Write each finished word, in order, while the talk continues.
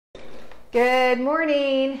Good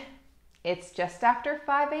morning. It's just after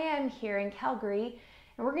 5 a.m. here in Calgary,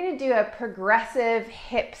 and we're going to do a progressive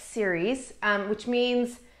hip series, which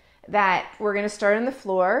means that we're going to start on the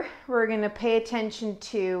floor. We're going to pay attention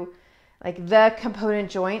to the component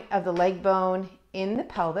joint of the leg bone in the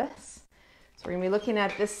pelvis. So we're going to be looking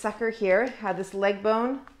at this sucker here, how this leg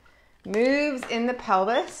bone moves in the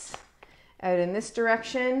pelvis, out in this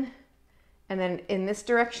direction, and then in this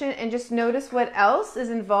direction, and just notice what else is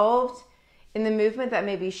involved in the movement that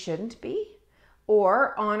maybe shouldn't be,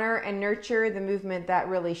 or honor and nurture the movement that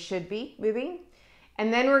really should be moving.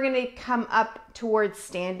 And then we're going to come up towards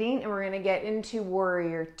standing, and we're going to get into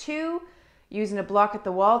warrior two, using a block at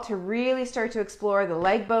the wall to really start to explore the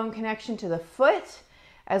leg bone connection to the foot,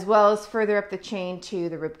 as well as further up the chain to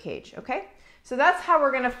the rib cage. Okay, so that's how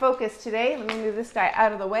we're going to focus today. Let me move this guy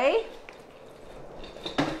out of the way.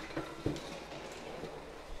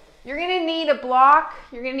 You're going to need a block.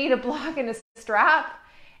 You're going to need a block and a strap,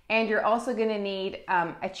 and you're also going to need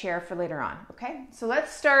a chair for later on. Okay, so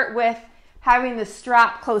let's start with having the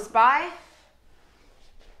strap close by.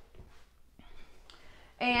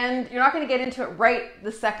 And you're not going to get into it right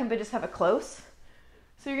this second, but just have it close.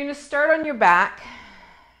 So you're going to start on your back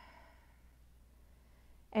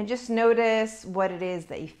and just notice what it is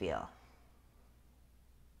that you feel.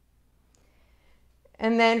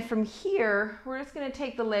 And then from here, we're just going to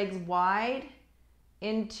take the legs wide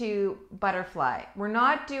into butterfly. We're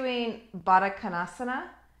not doing Baddha Konasana,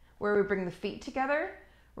 where we bring the feet together.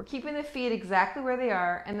 We're keeping the feet exactly where they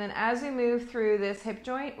are. And then as we move through this hip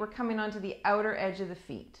joint, we're coming onto the outer edge of the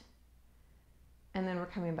feet. And then we're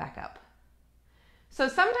coming back up. So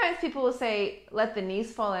sometimes people will say, let the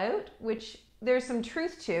knees fall out, which there's some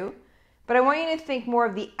truth to. But I want you to think more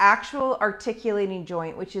of the actual articulating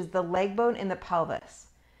joint, which is the leg bone in the pelvis.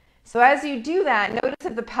 So as you do that, notice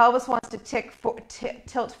if the pelvis wants to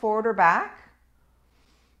tilt forward or back.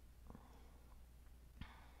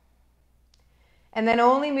 And then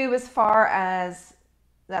only move as far as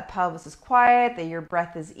that pelvis is quiet, that your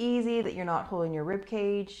breath is easy, that you're not holding your rib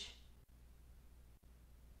cage.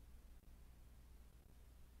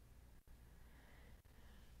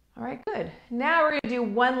 All right, good. Now we're going to do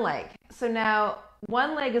one leg. So now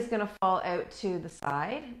one leg is going to fall out to the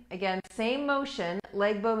side. Again, same motion,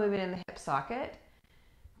 leg bone moving in the hip socket.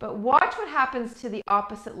 But watch what happens to the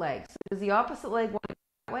opposite leg. So does the opposite leg want to go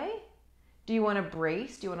that way? Do you want to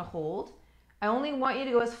brace? Do you want to hold? I only want you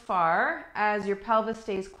to go as far as your pelvis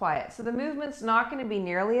stays quiet. So the movement's not going to be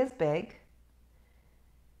nearly as big.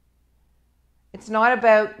 It's not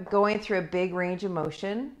about going through a big range of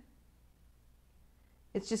motion.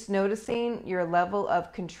 It's just noticing your level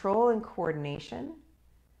of control and coordination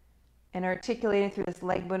and articulating through this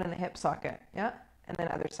leg bone in the hip socket. Yeah, and then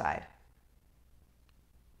other side.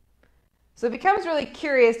 So it becomes really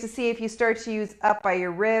curious to see if you start to use up by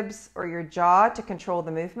your ribs or your jaw to control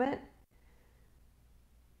the movement.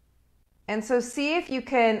 And so see if you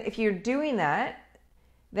can, if you're doing that,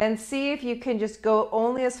 then see if you can just go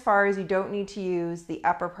only as far as you don't need to use the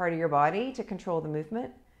upper part of your body to control the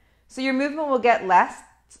movement. So your movement will get less.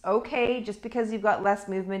 It's okay. Just because you've got less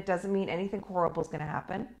movement doesn't mean anything horrible is going to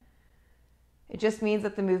happen. It just means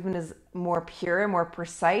that the movement is more pure, more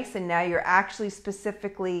precise, and now you're actually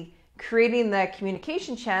specifically creating the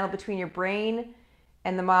communication channel between your brain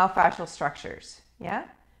and the myofascial structures. Yeah?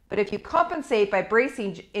 But if you compensate by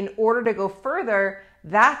bracing in order to go further,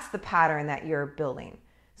 that's the pattern that you're building.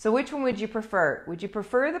 So which one would you prefer? Would you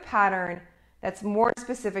prefer the pattern that's more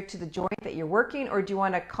specific to the joint that you're working, or do you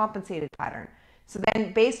want a compensated pattern? So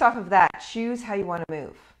then based off of that, choose how you want to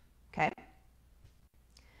move. Okay?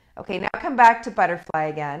 Okay, now come back to butterfly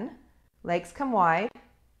again. Legs come wide.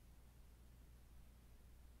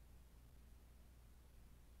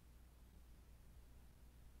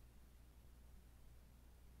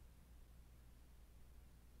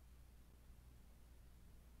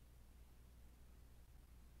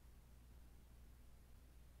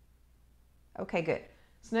 Okay, good.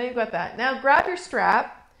 So now you've got that. Now grab your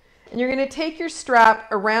strap, and you're going to take your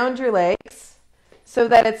strap around your legs so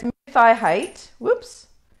that it's mid-thigh height. Whoops.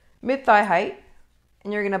 Mid-thigh height.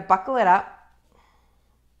 And you're going to buckle it up.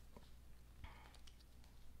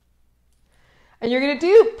 And you're going to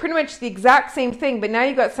do pretty much the exact same thing, but now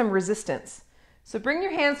you've got some resistance. So bring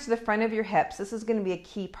your hands to the front of your hips. This is going to be a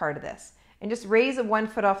key part of this. And just raise one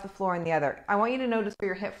foot off the floor and the other. I want you to notice where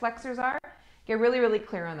your hip flexors are. Get really, really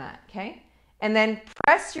clear on that, okay? And then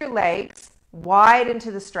press your legs wide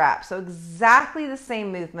into the strap. So exactly the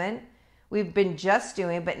same movement we've been just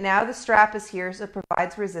doing, but now the strap is here, so it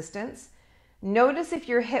provides resistance. Notice if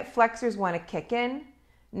your hip flexors want to kick in.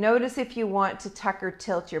 Notice if you want to tuck or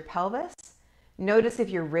tilt your pelvis. Notice if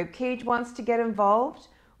your rib cage wants to get involved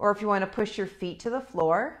or if you want to push your feet to the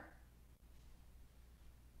floor.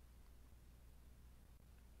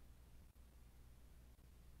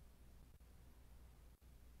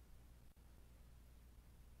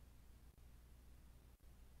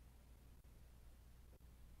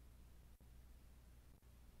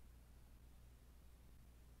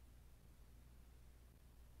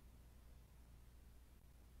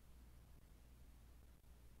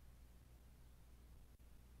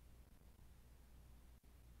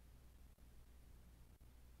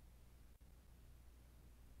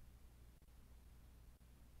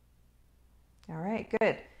 All right,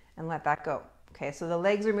 good. And let that go. Okay, so the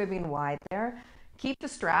legs are moving wide there. Keep the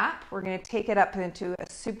strap. We're going to take it up into a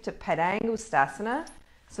Supta Padangusthasana.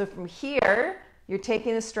 So from here, you're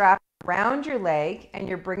taking the strap around your leg and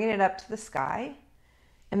you're bringing it up to the sky.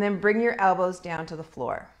 And then bring your elbows down to the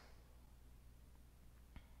floor.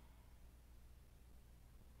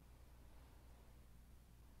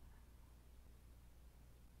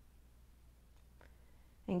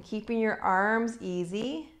 And keeping your arms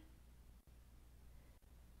easy.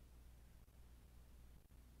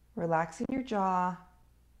 Relaxing your jaw.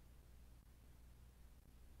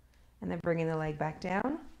 And then bringing the leg back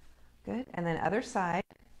down. Good. And then other side.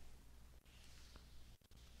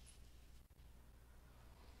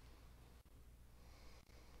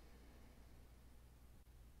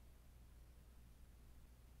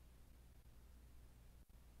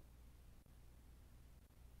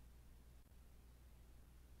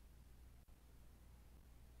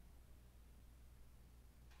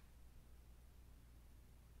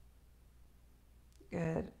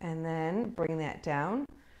 Good. And then bring that down.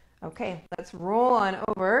 Okay, let's roll on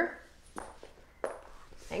over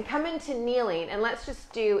and come into kneeling. And let's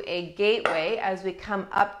just do a gateway as we come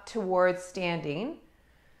up towards standing.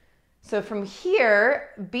 So from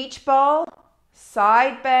here, beach ball,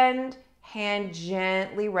 side bend, hand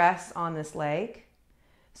gently rests on this leg.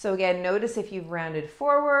 So again, notice if you've rounded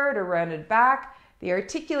forward or rounded back, the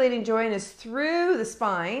articulating joint is through the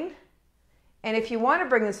spine. And if you want to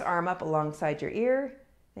bring this arm up alongside your ear,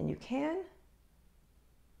 then you can.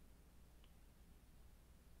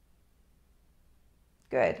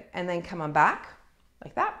 Good. And then come on back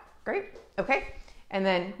like that. Great. Okay. And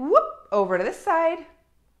then whoop, over to this side.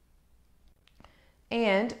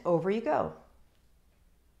 And over you go.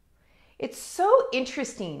 It's so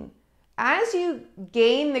interesting. As you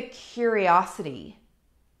gain the curiosity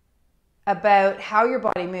about how your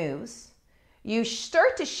body moves, you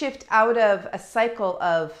start to shift out of a cycle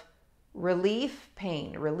of relief,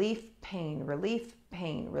 pain, relief, pain, relief,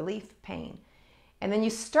 pain, relief, pain. And then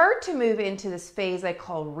you start to move into this phase I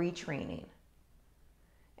call retraining.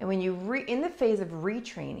 And when you in the phase of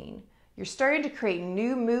retraining, you're starting to create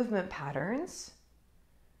new movement patterns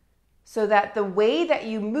so that the way that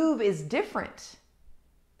you move is different.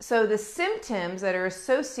 So the symptoms that are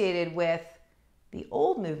associated with the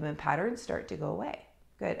old movement patterns start to go away.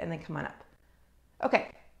 Good. And then come on up.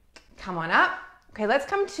 Okay, come on up. Okay, let's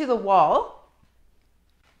come to the wall.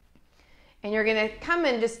 And you're gonna come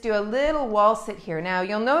and just do a little wall sit here. Now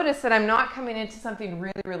you'll notice that I'm not coming into something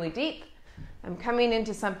really, really deep. I'm coming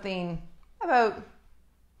into something about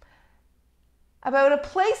a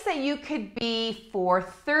place that you could be for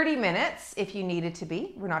 30 minutes if you needed to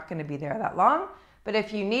be. We're not gonna be there that long, but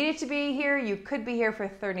if you needed to be here, you could be here for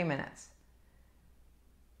 30 minutes.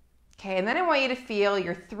 Okay, and then I want you to feel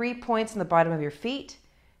your 3 points in the bottom of your feet,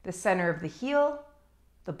 the center of the heel,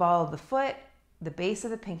 the ball of the foot, the base of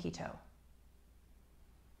the pinky toe.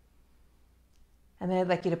 And then I'd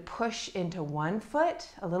like you to push into one foot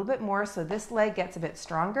a little bit more so this leg gets a bit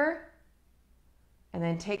stronger. And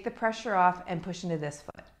then take the pressure off and push into this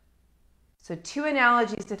foot. So 2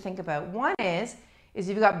 analogies to think about. One is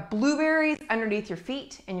you've got blueberries underneath your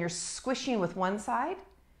feet and you're squishing with one side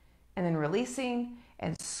and then releasing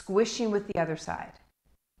and squishing with the other side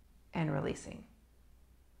and releasing.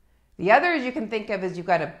 The others you can think of is you've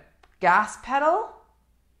got a gas pedal.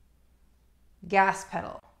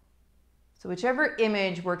 So whichever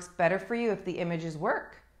image works better for you if the images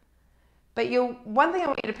work. But one thing I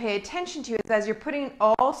want you to pay attention to is as you're putting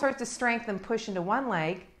all sorts of strength and push into one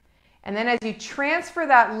leg, and then as you transfer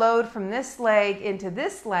that load from this leg into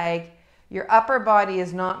this leg, your upper body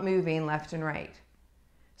is not moving left and right.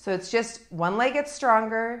 So it's just one leg gets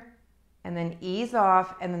stronger and then ease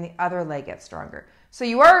off and then the other leg gets stronger. So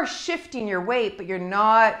you are shifting your weight, but you're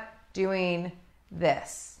not doing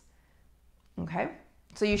this. Okay?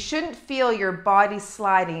 So you shouldn't feel your body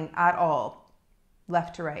sliding at all,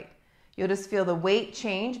 left to right. You'll just feel the weight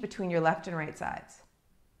change between your left and right sides.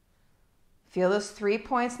 Feel those 3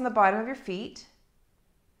 points in the bottom of your feet.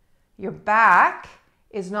 your back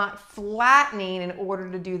is not flattening in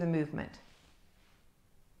order to do the movement.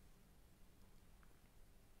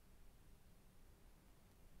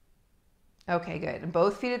 Okay, good. And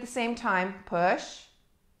both feet at the same time, push.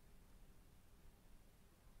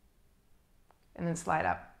 And then slide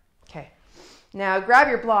up. Okay. Now grab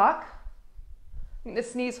your block. The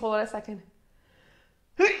sneeze, hold on a second.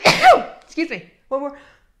 Excuse me. One more.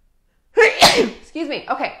 Excuse me.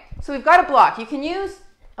 Okay, so we've got a block. You can use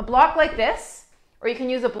a block like this, or you can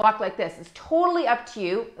use a block like this. It's totally up to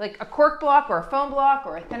you, like a cork block or a foam block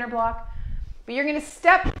or a thinner block. But you're going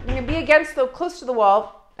to be against close to the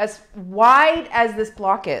wall, as wide as this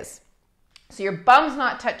block is. So your bum's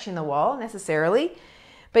not touching the wall necessarily,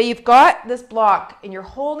 but you've got this block and you're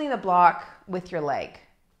holding the block with your leg.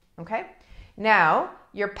 Okay? Now,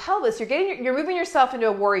 your pelvis, you're moving yourself into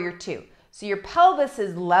a warrior two. So your pelvis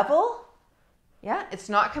is level. Yeah, it's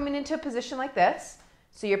not coming into a position like this.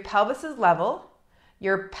 So your pelvis is level.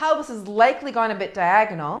 Your pelvis is likely gone a bit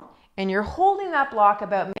diagonal, and you're holding that block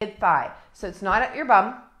about mid-thigh. So it's not at your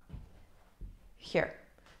bum. Here.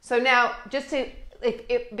 So now,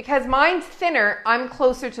 because mine's thinner, I'm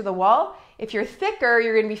closer to the wall. If you're thicker,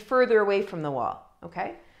 you're going to be further away from the wall,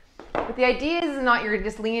 okay? But the idea is not you're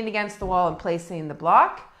just leaning against the wall and placing the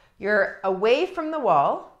block. You're away from the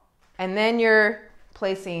wall, and then you're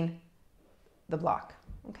placing the block,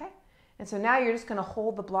 okay? And so now you're just going to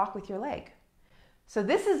hold the block with your leg. So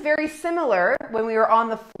this is very similar when we were on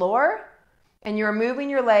the floor and you're moving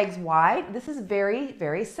your legs wide. This is very,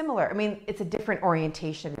 very similar. I mean, it's a different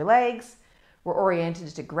orientation of your legs. We're oriented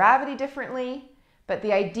to gravity differently, but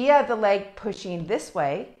the idea of the leg pushing this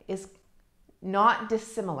way is not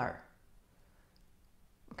dissimilar.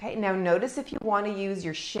 Okay, now notice if you want to use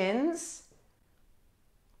your shins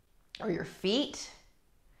or your feet,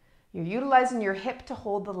 you're utilizing your hip to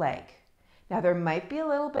hold the leg. Now there might be a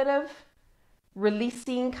little bit of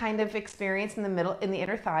releasing kind of experience in the middle, in the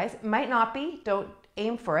inner thighs. It might not be, don't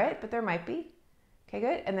aim for it, but there might be. Okay,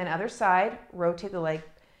 good. And then other side, rotate the leg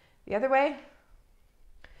the other way.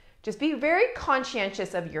 Just be very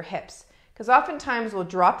conscientious of your hips, because oftentimes we'll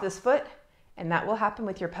drop this foot and that will happen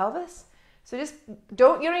with your pelvis. So you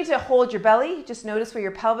don't need to hold your belly, just notice where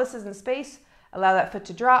your pelvis is in space, allow that foot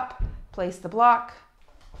to drop, place the block.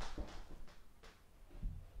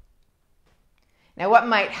 Now what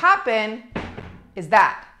might happen is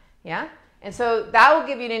that, yeah? And so that will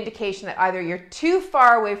give you an indication that either you're too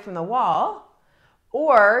far away from the wall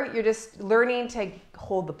or you're just learning to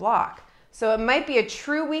hold the block. So it might be a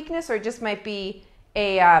true weakness or it just might be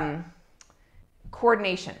a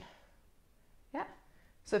coordination. Yeah.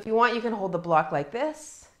 So if you want, you can hold the block like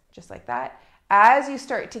this, just like that. As you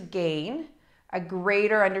start to gain a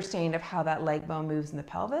greater understanding of how that leg bone moves in the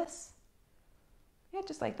pelvis. Yeah,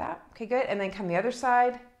 just like that. Okay, good. And then come the other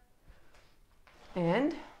side.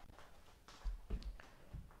 And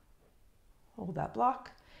hold that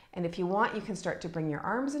block. And if you want, you can start to bring your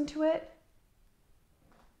arms into it.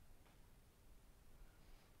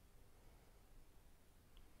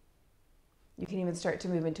 You can even start to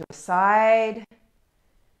move into a side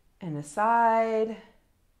and a side.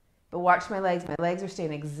 But watch my legs. My legs are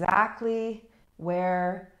staying exactly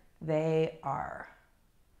where they are.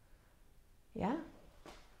 Yeah?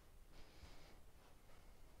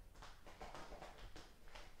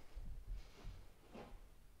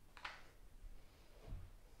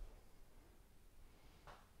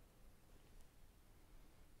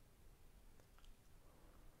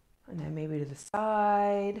 And then maybe to the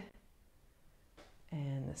side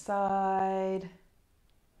and the side.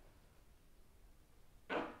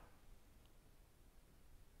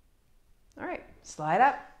 All right, slide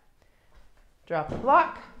up, drop the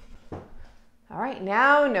block. All right,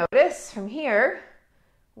 now notice from here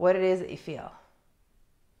what it is that you feel.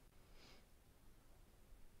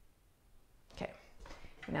 Okay,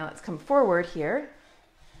 now let's come forward here.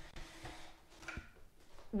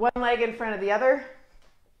 One leg in front of the other.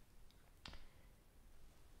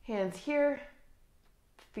 Hands here,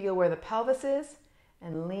 feel where the pelvis is,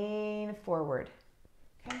 and lean forward,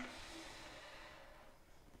 okay?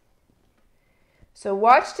 So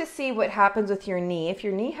watch to see what happens with your knee. If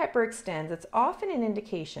your knee hyperextends, it's often an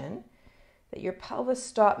indication that your pelvis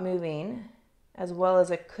stopped moving as well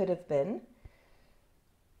as it could have been.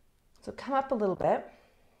 So come up a little bit.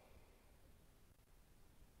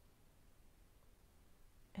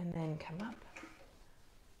 And then come up.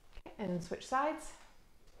 Okay, and then switch sides.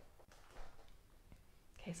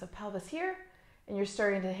 Okay, so pelvis here, and you're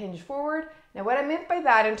starting to hinge forward. Now what I meant by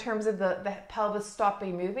that in terms of the pelvis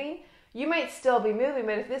stopping moving, you might still be moving,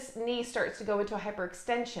 but if this knee starts to go into a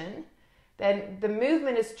hyperextension, then the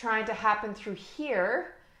movement is trying to happen through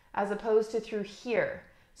here as opposed to through here.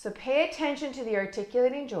 So pay attention to the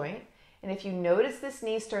articulating joint, and if you notice this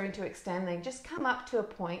knee starting to extend, then just come up to a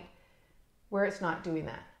point where it's not doing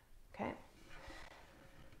that, okay?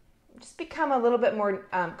 Just become a little bit more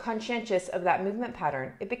conscientious of that movement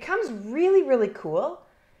pattern. It becomes really, really cool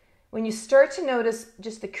when you start to notice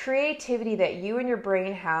just the creativity that you and your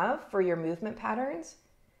brain have for your movement patterns.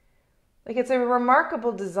 Like, it's a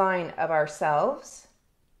remarkable design of ourselves.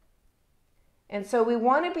 And so we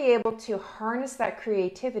want to be able to harness that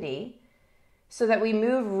creativity so that we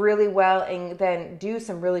move really well and then do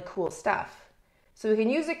some really cool stuff. So we can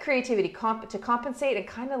use the creativity to compensate and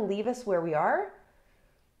kind of leave us where we are.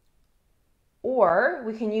 Or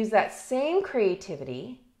we can use that same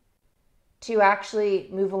creativity to actually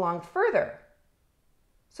move along further.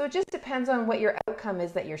 So it just depends on what your outcome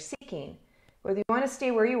is that you're seeking. Whether you want to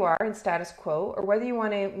stay where you are in status quo or whether you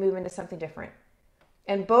want to move into something different.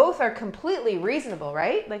 And both are completely reasonable,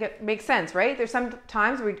 right? Like, it makes sense, right? There's some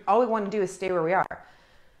times where all we want to do is stay where we are.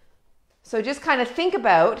 So just kind of think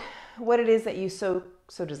about what it is that you so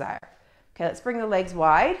desire. Okay, let's bring the legs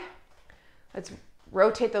wide. Let's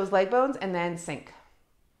rotate those leg bones and then sink.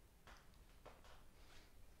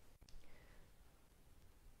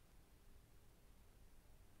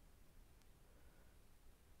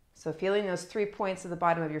 So feeling those 3 points at the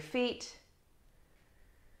bottom of your feet.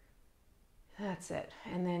 That's it.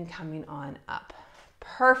 And then coming on up.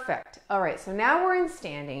 Perfect. All right, so now we're in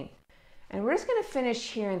standing. And we're just going to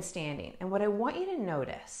finish here in standing. And what I want you to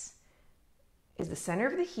notice is the center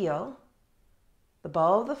of the heel, the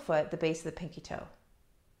ball of the foot, the base of the pinky toe.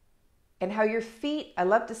 And how your feet, I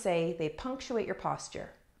love to say, they punctuate your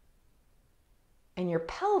posture. And your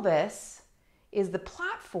pelvis is the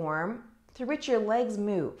platform through which your legs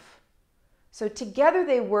move. So together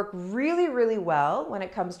they work really, really well when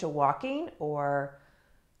it comes to walking or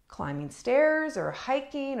climbing stairs or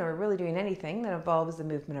hiking or really doing anything that involves the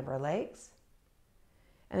movement of our legs.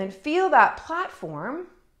 And then feel that platform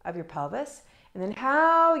of your pelvis and then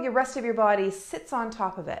how the rest of your body sits on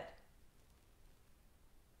top of it.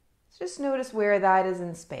 So just notice where that is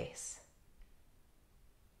in space.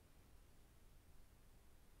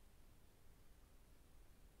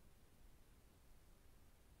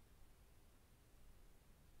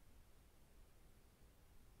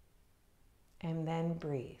 And then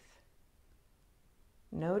breathe.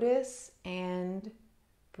 Notice and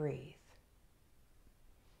breathe.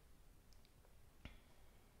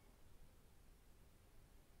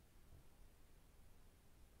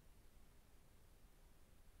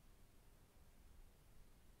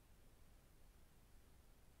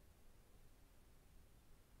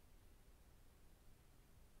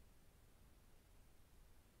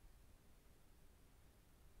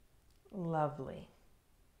 Lovely.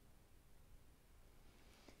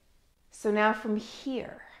 So now from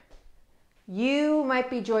here, you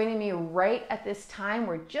might be joining me right at this time.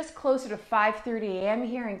 We're just closer to 5:30 a.m.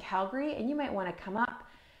 here in Calgary, and you might want to come up,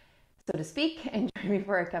 so to speak, and join me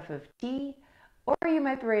for a cup of tea. Or you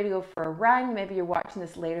might be ready to go for a run. Maybe you're watching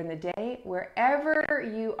this later in the day. Wherever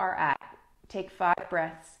you are at, take 5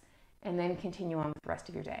 breaths and then continue on with the rest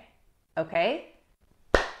of your day. Okay?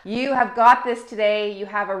 You have got this today. You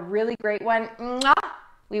have a really great one. Mwah!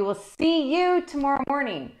 We will see you tomorrow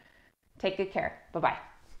morning. Take good care. Bye-bye.